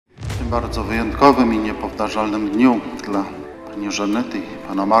bardzo wyjątkowym i niepowtarzalnym dniu dla pani Żanety i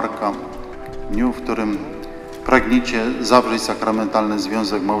pana Marka. Dniu, w którym pragniecie zawrzeć sakramentalny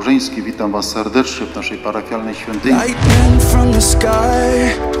związek małżeński. Witam was serdecznie w naszej parafialnej świątyni.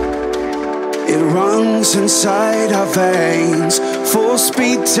 It runs inside our veins, full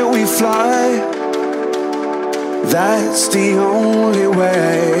speed till we fly. That's the only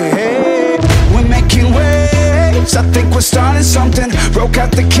way. We're making waves, I think we're starting something. Broke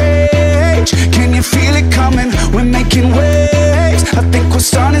out the cage, can you feel it coming? We're making waves, I think we're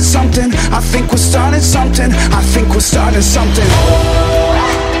starting something. I think we're starting something. I think we're starting something.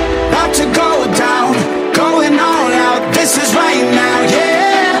 About to go down, going all out. This is right now, yeah.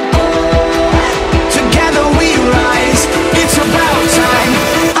 Rise. It's about time.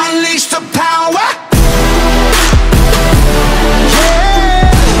 Unleash the power.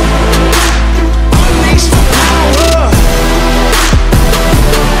 Yeah. Unleash the power.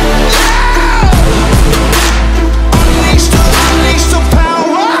 Yeah. Unleash the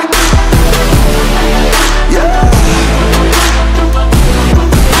power. Yeah.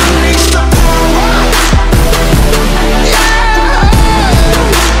 Unleash the power. Yeah.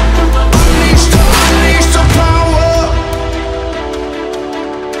 Unleash the power.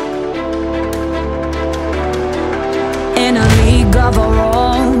 In a league of our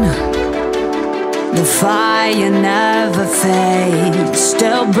own, the fire never fades,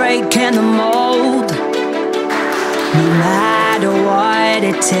 still breaking the mold. No matter what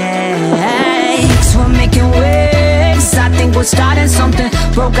it takes, we're making waves. I think we're starting something.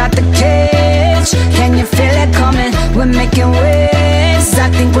 Broke out the cage, can you feel it coming? We're making waves. I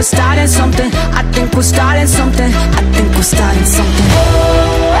think we're starting something. I think we're starting something. I think we're starting something.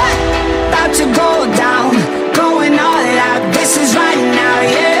 Oh, about to go down, going all out. This is right now,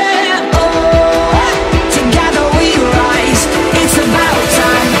 yeah. Oh, together we rise. It's about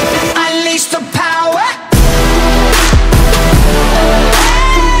time. Unleash the power.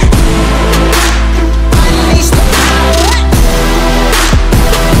 Unleash the power.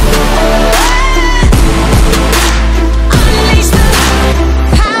 Unleash the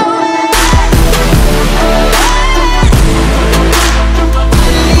power.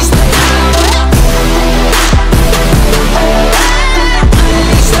 Unleash the power.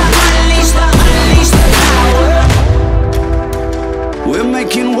 We're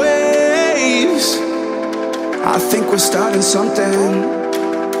making waves. I think we're starting something.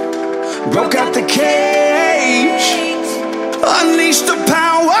 Broke out the cage. Unleash the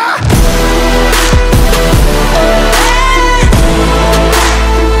power.